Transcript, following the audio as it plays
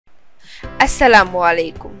Assalamu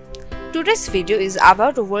alaikum. Today's video is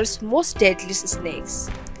about the world's most deadliest snakes.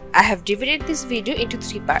 I have divided this video into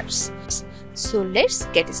 3 parts. So let's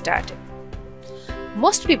get started.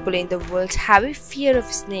 Most people in the world have a fear of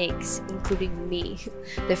snakes, including me.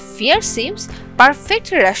 The fear seems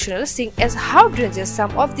perfectly rational, seeing as how dangerous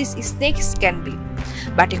some of these snakes can be.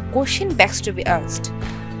 But a question begs to be asked: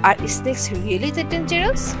 are snakes really that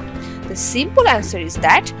dangerous? The simple answer is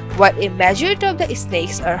that while a majority of the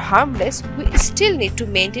snakes are harmless, we still need to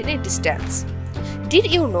maintain a distance.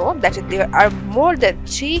 Did you know that there are more than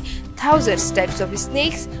 3,000 types of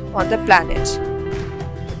snakes on the planet?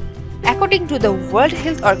 According to the World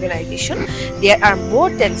Health Organization, there are more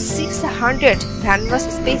than 600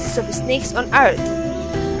 venomous species of snakes on Earth,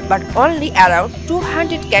 but only around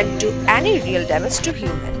 200 can do any real damage to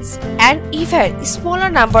humans. An even smaller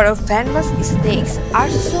number of venomous snakes are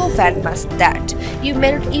so venomous that you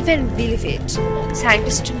may not even believe it.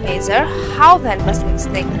 Scientists measure how venomous a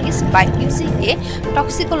snake is by using a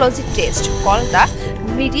toxicology test called the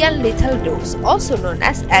median lethal dose, also known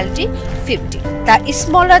as LD50. The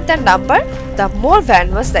smaller the number, the more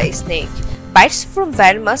venomous the snake. Bites from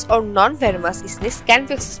venomous or non-venomous snakes can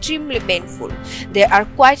be extremely painful. There are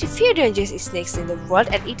quite a few dangerous snakes in the world,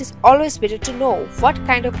 and it is always better to know what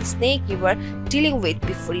kind of snake you are dealing with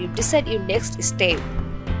before you decide your next step.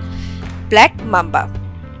 Black Mamba.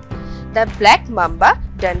 The black mamba,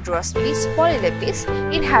 Dendrospis polylepis,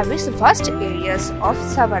 inhabits vast areas of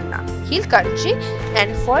savanna, hill country,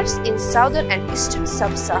 and forests in southern and eastern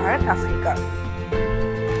sub-Saharan Africa.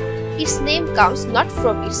 Its name comes not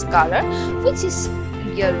from its color, which is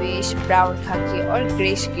yellowish, brown, khaki, or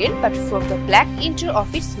grayish-green, but from the black interior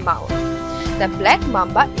of its mouth. The black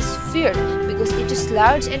mamba is feared because it is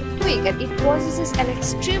large and quick, and it possesses an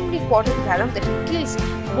extremely potent venom that kills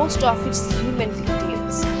most of its human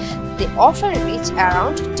victims. They often reach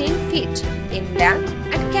around 10 feet in length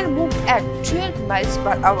and can move at 12 miles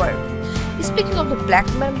per hour. Speaking of the black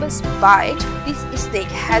mamba's bite, this snake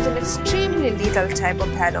has an extremely lethal type of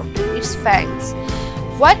venom in its fangs.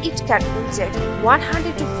 While it can inject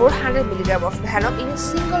 100 to 400 mg of venom in a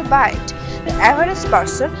single bite, the average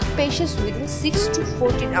person perishes within 6 to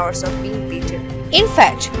 14 hours of being bitten. In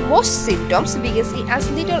fact, most symptoms begin in as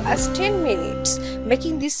little as 10 minutes,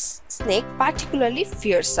 making this snake particularly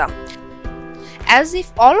fearsome. As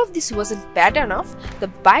if all of this wasn't bad enough, the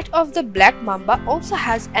bite of the black mamba also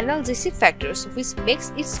has analgesic factors, which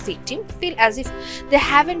makes its victim feel as if they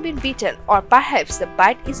haven't been bitten, or perhaps the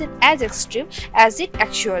bite isn't as extreme as it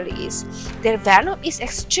actually is. Their venom is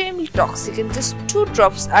extremely toxic, and just 2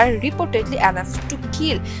 drops are reportedly enough to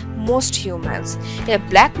kill most humans. A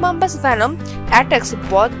black mamba's venom attacks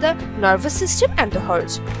both the nervous system and the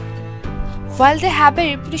heart. While they have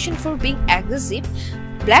a reputation for being aggressive,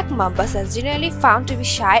 black mambas are generally found to be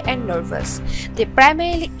shy and nervous. They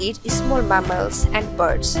primarily eat small mammals and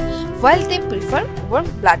birds, while they prefer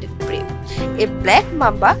warm-blooded prey. A black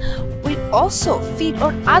mamba will also feed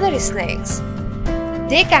on other snakes.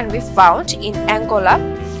 They can be found in Angola,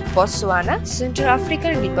 Botswana, Central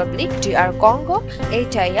African Republic, DR Congo,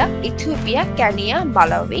 Eritrea, Ethiopia, Kenya,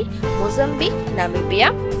 Malawi, Mozambique,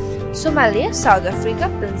 Namibia, Somalia, South Africa,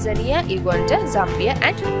 Tanzania, Uganda, Zambia,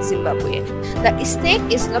 and Zimbabwe. The snake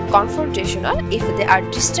is not confrontational if they are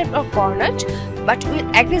disturbed or cornered, but will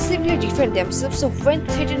aggressively defend themselves when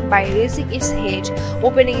threatened by raising its head,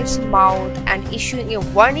 opening its mouth, and issuing a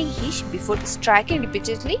warning hiss before striking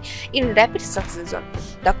repeatedly in rapid succession.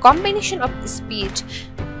 The combination of speed,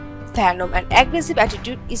 venom, and aggressive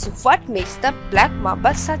attitude is what makes the black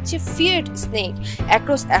mamba such a feared snake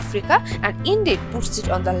across Africa, and indeed puts it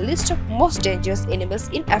on the list of most dangerous animals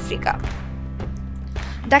in Africa.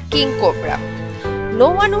 The king cobra. No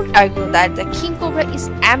one would argue that the king cobra is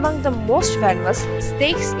among the most venomous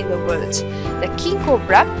snakes in the world. The king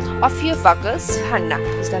cobra, Ophiophagus hanna,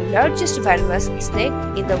 is the largest venomous snake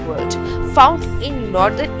in the world, found in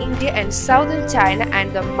northern India and southern China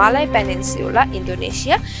and the Malay Peninsula,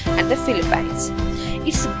 Indonesia, and the Philippines.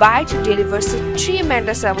 Its bite delivers a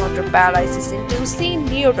tremendous amount of paralysis-inducing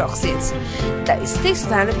neurotoxins. The snake's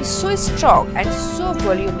venom is so strong and so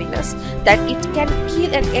voluminous that it can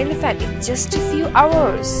kill an elephant in just a few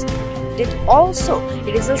hours. It also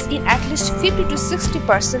results in at least 50 to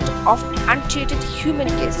 60% of untreated human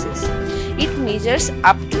cases. It measures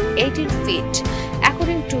up to 18 feet,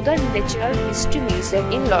 according to the Natural History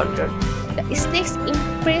Museum in London. The snake's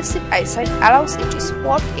impressive eyesight allows it to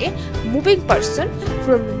spot a moving person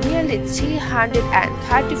from nearly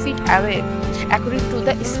 330 feet away, according to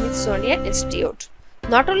the Smithsonian Institute.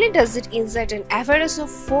 Not only does it inject an average of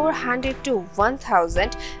 400 to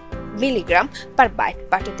 1000 mg per bite,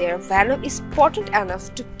 but their venom is potent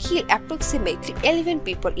enough to kill approximately 11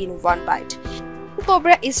 people in one bite.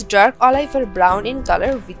 Cobra is dark olive or brown in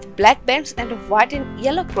color with black bands and white and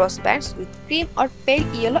yellow crossbands with cream or pale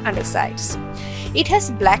yellow undersides. It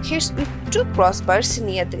has black hairs with 2 crossbars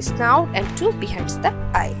near the snout and 2 behind the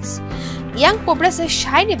eyes. Young cobras are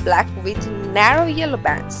shiny black with narrow yellow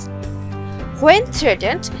bands. When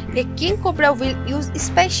threatened, a king cobra will use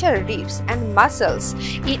special ribs and muscles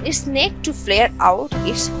in its neck to flare out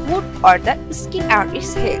its hood or the skin around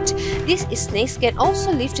its head. These snakes can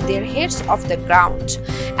also lift their heads off the ground,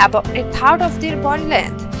 about a third of their body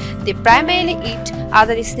length. They primarily eat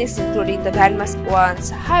other snakes including the venomous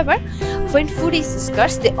ones. However, when food is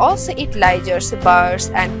scarce, they also eat lizards, birds,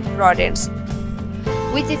 and rodents.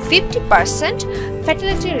 With a 50%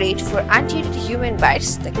 fatality rate for untreated human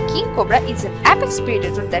bites, the king cobra is an apex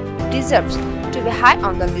predator that deserves to be high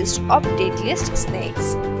on the list of deadliest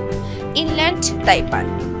snakes. Inland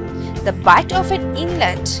taipan. The bite of an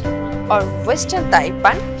inland or western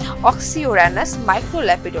taipan, Oxyuranus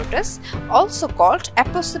microlapidotus, also called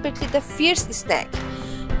approximately the fierce snake,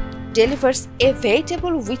 delivers a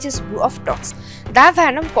veritable witch's brew of toxins. The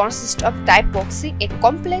venom consists of teipoxin, a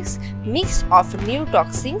complex mix of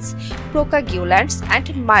neurotoxins, procoagulants, and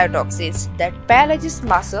myotoxins that paralyzes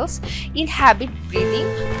muscles, inhibit breathing,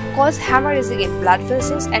 cause hemorrhaging in blood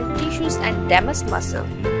vessels and tissues, and damage muscle.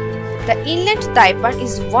 The inland taipan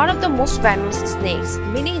is one of the most venomous snakes,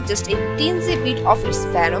 meaning just a teensy bit of its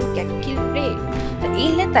venom can kill prey. The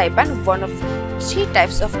inland taipan, one of 3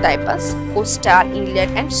 types of taipans, coastal,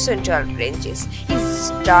 inland, and central ranges, is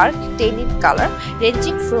dark tan in color,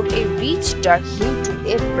 ranging from a rich dark hue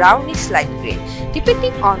to a brownish light green,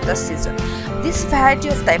 depending on the season. This variety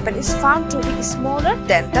of taipan is found to be smaller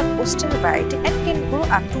than the coastal variety and can grow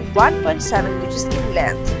up to 1.7 meters in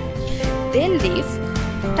length. They live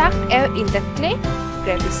tucked away in the clay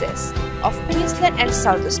crevices of Queensland and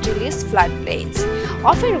South Australia's floodplains,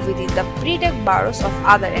 often within the predatory burrows of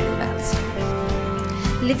other animals.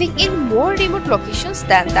 Living in more remote locations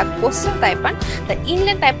than the coastal taipan, the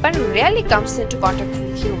inland taipan rarely comes into contact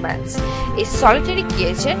with humans. A solitary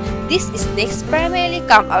creature, these snakes primarily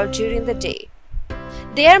come out during the day.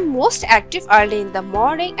 They are most active early in the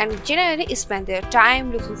morning and generally spend their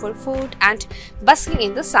time looking for food and basking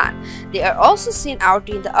in the sun. They are also seen out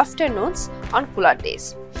in the afternoons on cooler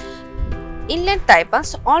days. Inland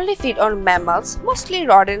taipans only feed on mammals, mostly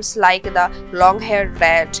rodents like the long-haired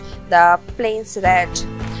rat, the plains rat,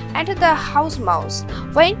 and the house mouse.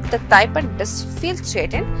 When the taipan does feel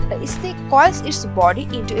threatened, the snake coils its body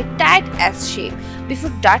into a tight S shape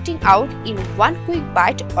before darting out in one quick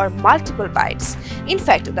bite or multiple bites. In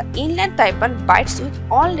fact, the inland taipan bites with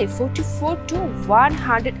only 44 to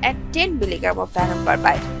 110 mg of venom per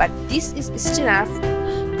bite, but this is still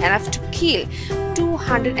enough to kill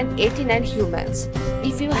 289 humans.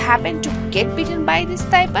 If you happen to get bitten by this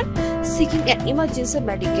taipan, seeking an emergency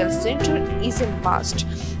medical center is a must.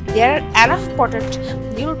 There are enough potent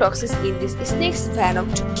neurotoxins in this snake's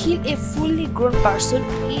venom to kill a fully grown person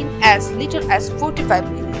in as little as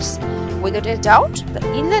 45 minutes. Without a doubt, the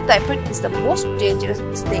inland taipan is the most dangerous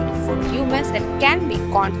snake for humans and can be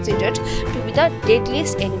considered to be the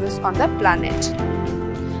deadliest animals on the planet.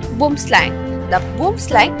 Boomslang. The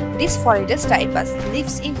boomslang, Dysphoridus typus,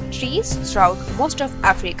 lives in trees throughout most of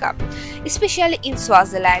Africa, especially in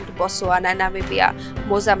Swaziland, Botswana, Namibia,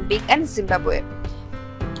 Mozambique, and Zimbabwe.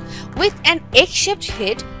 With an egg-shaped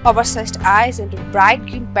head, oversized eyes, and a bright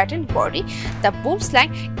green patterned body, the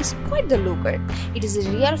boomslang is quite the looker. It is a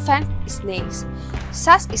real fang snake.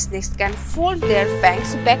 Such snakes can fold their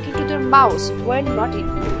fangs back into their mouths when not in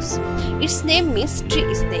use. Its name means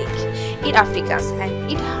tree snake in Afrikaans, and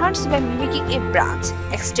it hunts by mimicking a branch,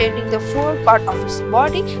 extending the forepart of its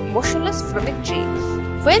body motionless from a tree.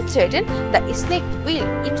 When threatened, the snake will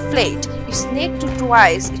inflate its neck to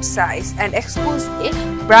twice its size and expose a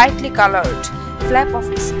brightly colored flap of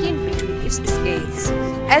skin between its scales.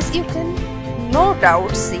 As you can no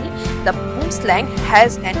doubt see, the boomslang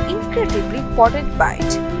has an incredibly potent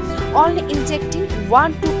bite, only injecting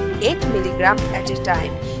 1 to 8 mg at a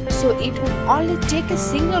time, so it would only take a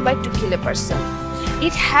single bite to kill a person.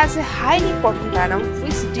 It has a highly potent venom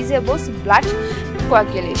which disables blood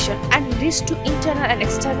coagulation and leads to internal and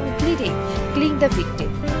external bleeding, killing the victim.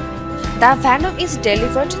 The venom is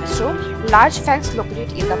delivered through large fangs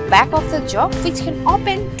located in the back of the jaw, which can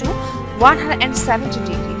open to 170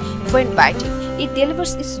 degrees when biting. It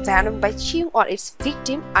delivers its venom by chewing on its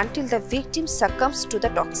victim until the victim succumbs to the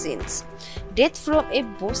toxins. Death from a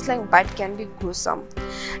boom-slang bite can be gruesome.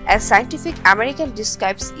 As Scientific American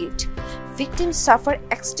describes it, victims suffer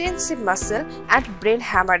extensive muscle and brain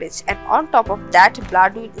hemorrhage, and on top of that,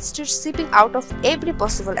 blood will start seeping out of every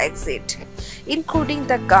possible exit, including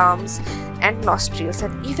the gums and nostrils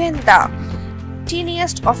and even the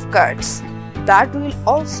tiniest of cuts. Blood will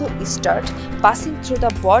also start passing through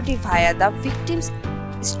the body via the victim's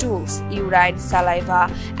stools, urine,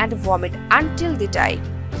 saliva, and vomit until they die.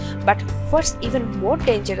 But what's even more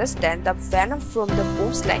dangerous than the venom from the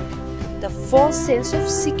boom-slang? The false sense of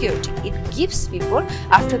security it gives people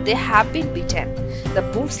after they have been bitten. The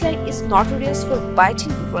boom-slang is notorious for biting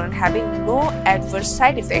people and having no adverse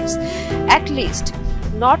side effects, at least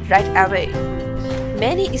not right away.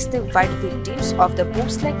 Many snake bite victims of the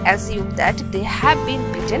boom-slang assume that they have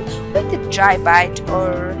been bitten with a dry bite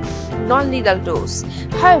or non-lethal dose.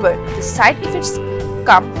 However, the side effects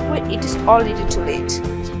come when it is already too late.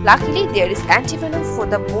 Luckily, there is antivenom for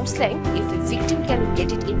the boom-slang if a victim can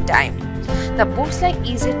get it in time. The boom-slang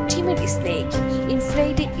is a timid snake,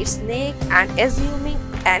 inflating its neck and assuming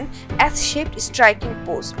an S-shaped striking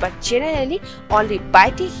pose, but generally only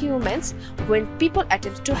biting humans when people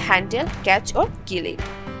attempt to handle, catch or kill it.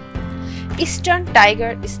 Eastern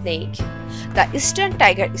tiger snake. The eastern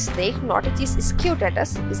tiger snake, Notochis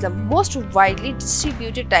scutatus, is the most widely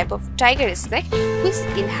distributed type of tiger snake which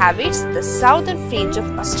inhabits the southern fringe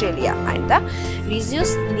of Australia and the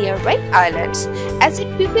region's nearby islands. As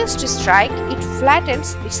it prepares to strike, it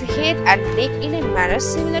flattens its head and neck in a manner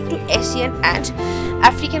similar to Asian and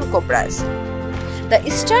African cobras. The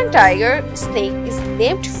eastern tiger snake is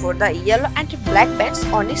named for the yellow and black bands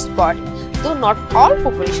on its body. Though not all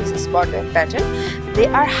populations spot a pattern, they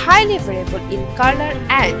are highly variable in color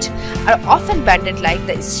and are often banded like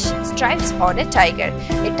the stripes on a tiger.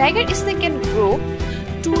 A tiger snake can grow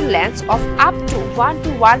to lengths of up to 1 to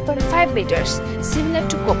 1.5 meters, similar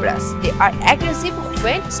to cobras. They are aggressive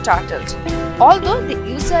when startled. Although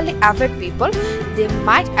they usually avoid people, they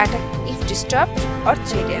might attack if disturbed or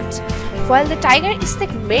threatened. While the tiger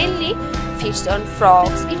snake mainly feeds on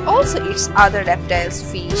frogs, it also eats other reptiles,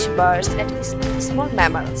 fish, birds, and small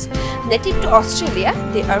mammals. Native to Australia,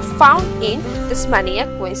 they are found in Tasmania,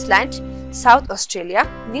 Queensland, South Australia,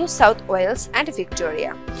 New South Wales, and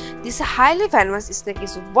Victoria. This highly venomous snake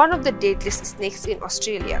is one of the deadliest snakes in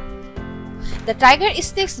Australia. The tiger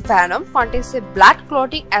snake's venom contains a blood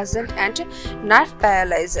clotting agent and nerve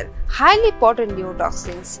paralyzer, highly potent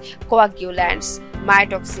neurotoxins, coagulants,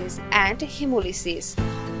 mytoxins, and hemolysis.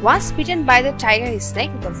 Once bitten by the tiger snake,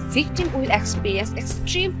 the victim will experience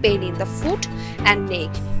extreme pain in the foot and neck,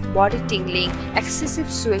 body tingling,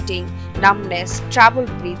 excessive sweating, numbness, trouble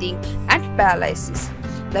breathing, and paralysis.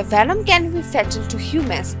 The venom can be fatal to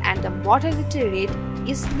humans and the mortality rate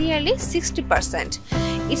is nearly 60%.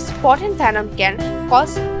 Its potent venom can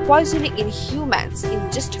cause poisoning in humans in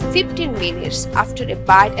just 15 minutes after a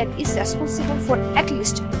bite and is responsible for at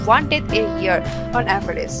least one death a year on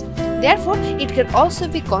average. Therefore, it can also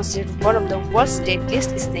be considered one of the world's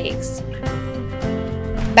deadliest snakes.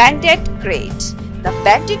 Banded krait. The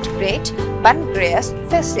banded krait, Pancreas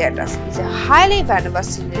fasciatus, is a highly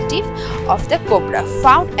venomous relative of the cobra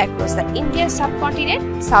found across the Indian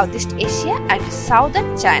subcontinent, Southeast Asia, and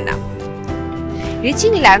southern China.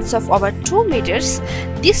 Reaching lengths of over 2 meters,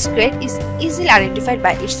 this krait is easily identified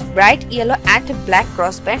by its bright yellow and black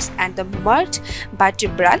crossbands and the marked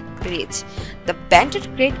vertebral ridge. The banded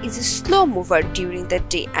krait is a slow mover during the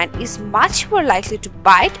day and is much more likely to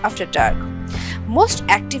bite after dark. Most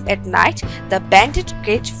active at night, the banded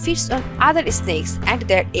krait feeds on other snakes and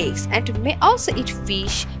their eggs and may also eat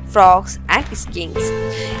fish, frogs, and skinks.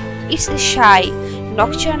 It's a shy,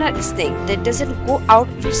 nocturnal snake that doesn't go out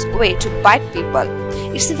of its way to bite people.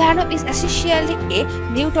 Its venom is essentially a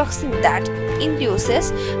neurotoxin that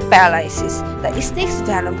induces paralysis. The snake's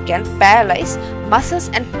venom can paralyze muscles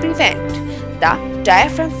and prevent the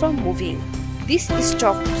diaphragm from moving. This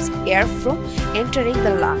stops air from entering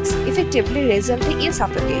the lungs, effectively resulting in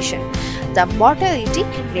suffocation. The mortality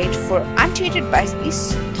rate for untreated bites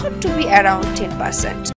is thought to be around 10%.